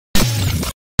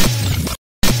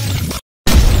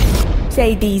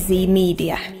JDZ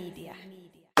Media.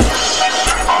 Yeah,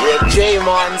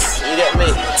 JMarnz, you get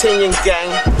me? Tinyan Gang.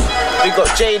 We got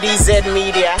JDZ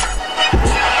Media.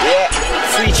 Yeah,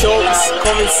 free chokes,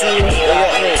 coming soon. You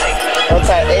get me?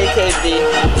 Okay, AKB.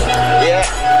 Yeah,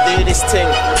 do this thing.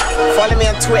 Follow me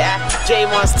on Twitter,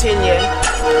 JMarnz Tinyan.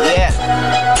 Yeah.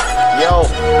 Yo,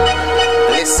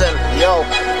 listen, yo.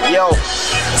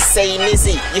 Say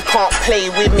Nizzy, you can't play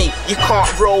with me. You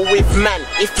can't roll with man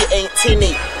if you ain't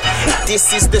tinny.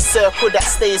 This is the circle that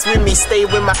stays with me. Stay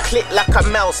with my clique like a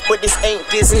mouse, but this ain't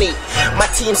Disney. My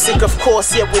team's sick, of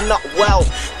course, yeah, we're not well.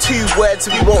 2 words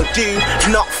we won't do,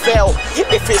 not fail.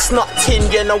 If it's not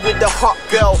Tinyan, I'm with the hot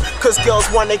girl. Cause girls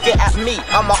wanna get at me,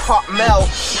 I'm a hot male.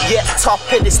 Yeah, top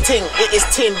of this thing, it is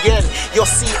Tinyan. You'll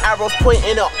see arrows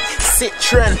pointing up,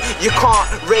 Citron. You can't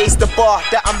raise the bar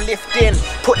that I'm lifting.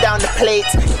 Put down the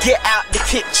plates, get out the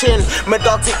kitchen. My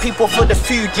dogs eat people for the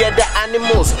food, yeah, the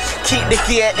animals. Keep the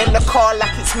gear in the car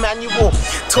like it's manual.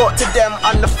 Talk to them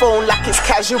on the phone like it's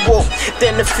casual.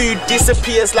 Then the food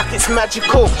disappears like it's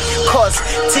magical. Cause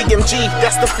TMG,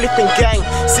 that's the flipping gang.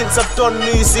 Since I've done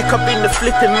music, I've been the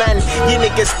flipping man. You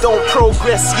niggas don't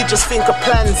progress, you just think of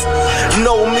plans.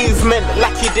 No movement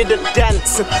like you didn't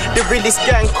dance. The realest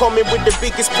gang coming with the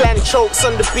biggest plan. Chokes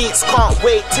on the beats, can't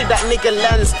wait till that nigga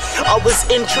lands. I was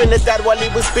in Trinidad while he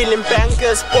was billing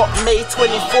bangers. But May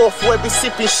 24th where we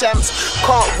sipping champs.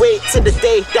 Can't wait till the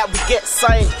day that we get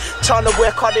signed. Trying to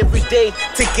work hard every day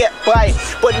to get by.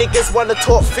 But niggas wanna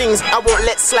talk things I won't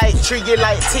let slide. Treat you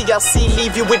like TLC,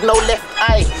 leave you with no left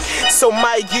eye. So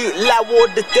my youth, lower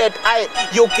the dead eye.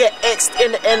 You'll get X'd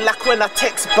in the end like when I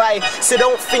text by. So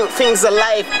don't think things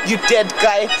alive, you dead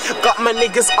guy. Got my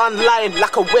niggas online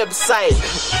like a website.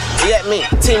 You get me?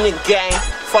 Tinyan Gang.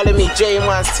 Follow me,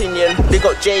 JMarnz Tinyan. They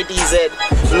got JDZ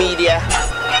Media.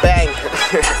 Bang.